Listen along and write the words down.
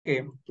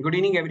Okay, good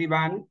evening,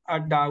 everyone.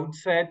 At the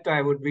outset,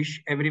 I would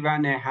wish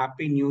everyone a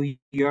happy new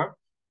year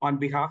on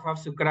behalf of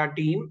Sukra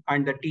team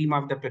and the team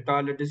of the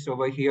pathologists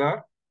over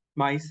here,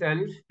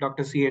 myself,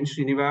 Dr. C.N.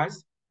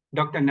 Srinivas,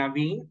 Dr.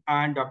 Naveen,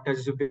 and Dr.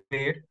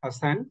 Zubair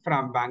Hassan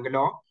from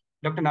Bangalore.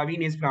 Dr.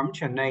 Naveen is from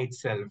Chennai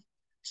itself.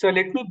 So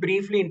let me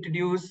briefly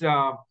introduce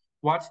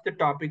what's the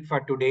topic for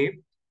today.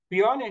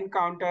 We all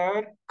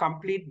encounter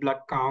complete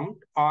blood count,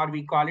 or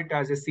we call it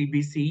as a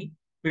CBC,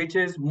 which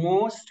is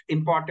most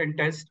important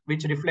test,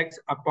 which reflects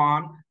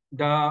upon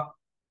the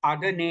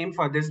other name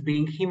for this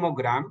being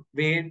hemogram,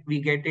 where we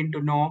get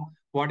into know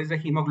what is the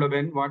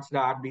hemoglobin, what's the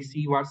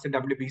RBC, what's the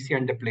WBC,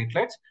 and the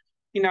platelets.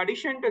 In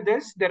addition to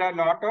this, there are a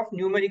lot of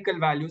numerical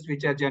values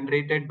which are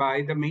generated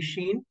by the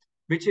machine,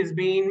 which is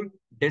being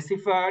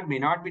deciphered, may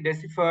not be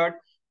deciphered,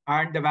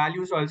 and the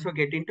values also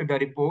get into the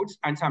reports.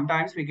 And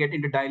sometimes we get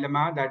into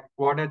dilemma that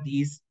what are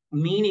these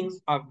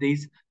meanings of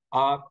these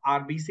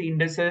RBC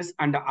indices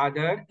and the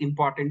other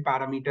important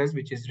parameters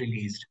which is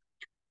released.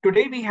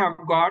 Today we have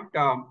got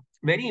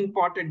very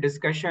important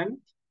discussion,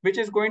 which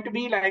is going to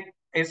be like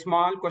a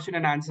small question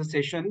and answer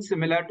session,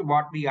 similar to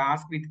what we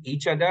ask with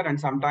each other and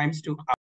sometimes to